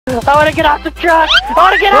I wanna get off the truck! I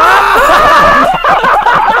wanna get off!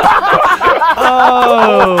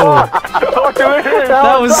 Oh!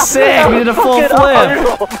 That was sick! We did a full flip!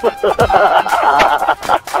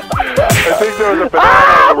 I think there was a banana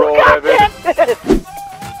on the roll, I think.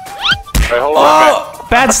 Hey, hold on. Oh!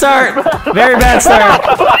 Bad start! Very bad start!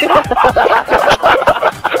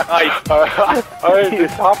 Alright,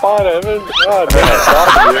 just hop on, Evan. God,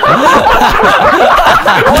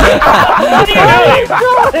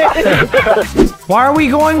 Why are we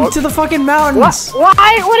going to the fucking mountains? Why?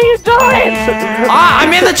 What are you doing? Ah,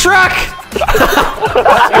 I'm in the truck!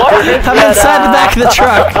 I'm inside the back of the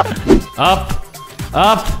truck. Up,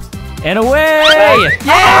 up, and away!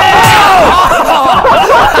 Yeah!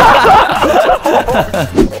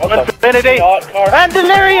 Infinity and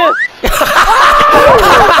delirious!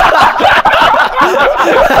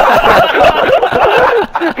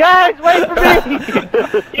 Guys, wait for me!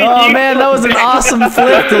 Oh man, that was an awesome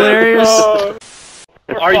flip, Delirious.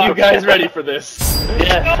 Are you guys ready for this?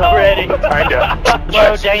 Yes, I'm ready. Kinda.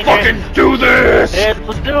 Let's fucking do this! Yes,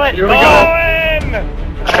 let's do it! Here we go!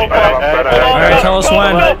 Alright, tell us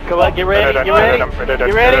when. Come on, get ready, get ready! Get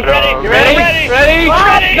ready, Ready? ready!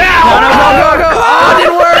 Ready? Now! No, go, go, go! Oh, it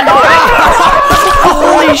didn't work!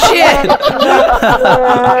 Holy shit!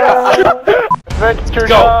 Adventure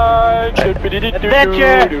Go. time!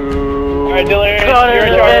 Adventure! Alright, Delirious, Go on, you're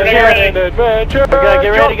in charge. Get ready. Adventure! We gotta get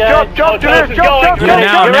ready, guys. Jump, Oh, Delirious, jump, going. jump,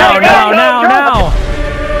 Now, now, now, now, now!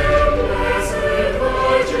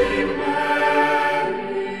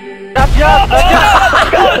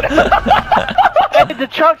 Hey, the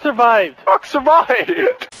truck survived! Fuck,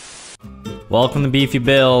 survived! Welcome to Beefy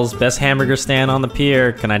Bill's, best hamburger stand on the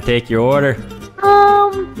pier. Can I take your order?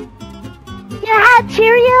 You had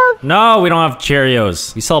Cheerios? No, we don't have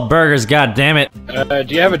Cheerios. We sell burgers, god damn it. Do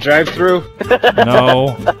you have a drive-thru?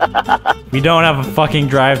 No. We don't have a fucking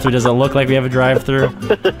drive-thru. Does it look like we have a drive-thru?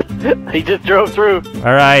 He just drove through.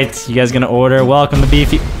 Alright, you guys gonna order? Welcome to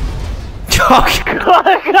Beefy... God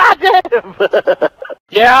damn!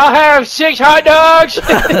 Yeah, I'll have 6 hot dogs!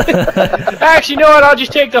 Actually, you know what? I'll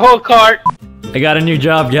just take the whole cart. I got a new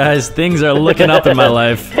job, guys. Things are looking up in my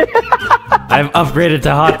life. I've upgraded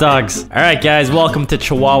to hot dogs. Alright, guys, welcome to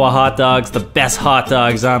Chihuahua Hot Dogs, the best hot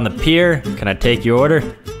dogs on the pier. Can I take your order?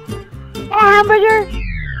 Hamburger!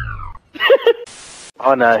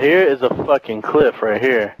 Oh, now here is a fucking cliff right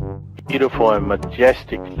here. Beautiful and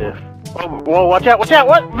majestic cliff. Oh, whoa, watch out, watch out,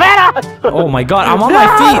 what? Vanna! Oh my god, I'm on my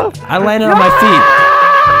feet! I landed on my feet.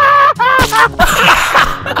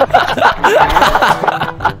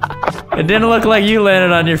 It didn't look like you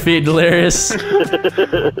landed on your feet, Delirious. Shit!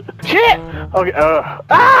 Okay,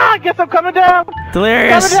 I guess I'm coming down!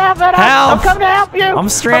 Delirious! Coming down, Vanna! Help! I'm coming to help you! I'm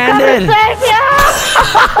stranded!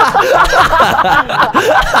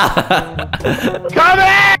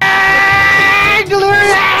 Coming!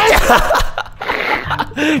 Delirious!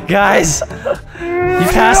 Guys! You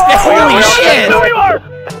passed me! Holy shit!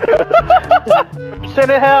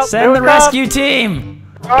 Send it help! Send the rescue team!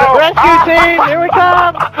 Rescue team! Here we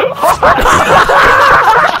come!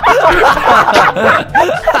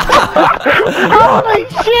 Holy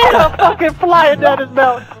shit! I'm fucking flying down this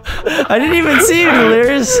mountain! I didn't even see you,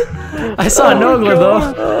 Delirious! I saw a Nogler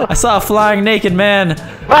though. I saw a flying naked man.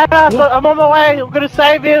 I'm on my way! I'm gonna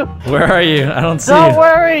save you! Where are you? I don't see Don't you.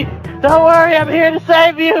 worry! Don't worry! I'm here to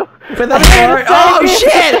save you! But that's far. Oh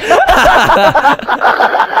shit!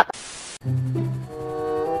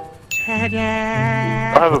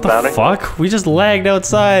 I have a bounty. Fuck! We just lagged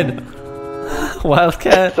outside.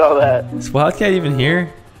 Wildcat. Saw that. Is Wildcat even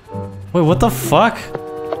here? Wait, what the fuck?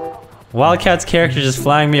 Wildcat's character just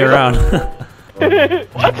flying me around.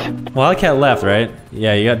 What? Wildcat left, right?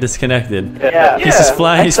 Yeah, you got disconnected. Yeah. He's just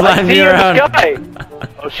flying. He's flying me around.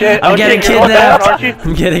 Oh shit! I'm getting you're going down, aren't you? kidnapped.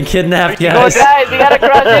 I'm getting kidnapped, Oh, guys. guys, we gotta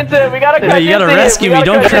crash into it. We gotta crash No, you gotta into rescue it. me.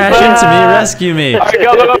 Don't crash into me. Rescue me. Alright,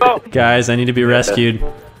 go. Guys, I need to be rescued.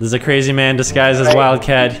 This is a crazy man disguised as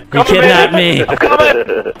Wildcat. He Come kidnapped in. me. I'm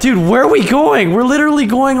coming. Dude, where are we going? We're literally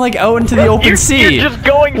going like out into the open sea. You're just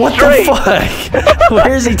going What straight. the fuck?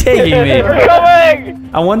 Where is he taking me? We're coming.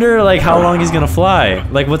 I wonder like how long he's gonna fly.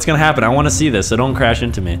 Like what's gonna happen? I want to see this, so don't crash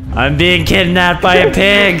into me. I'm being kidnapped by a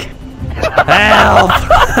pig. Help!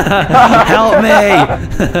 Help me!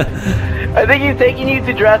 I think he's taking you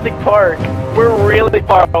to Jurassic Park. We're really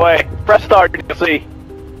far away. Press start, you can see.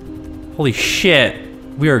 Holy shit.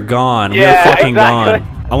 We are gone. Yeah, we are fucking exactly.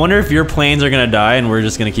 gone. I wonder if your planes are gonna die and we're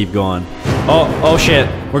just gonna keep going. Oh shit.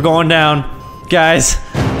 We're going down. Guys,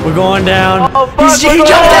 we're going down. Oh, fuck, He jumped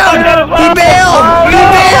down! He bailed! He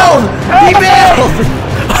bailed! He bailed!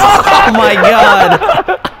 Oh my god!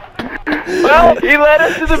 Well, he led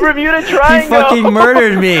us to the Bermuda He Triangle. fucking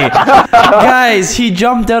murdered me. Guys, he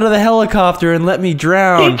jumped out of the helicopter and let me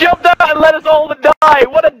drown. He jumped out and let us all die.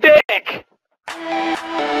 What a dick.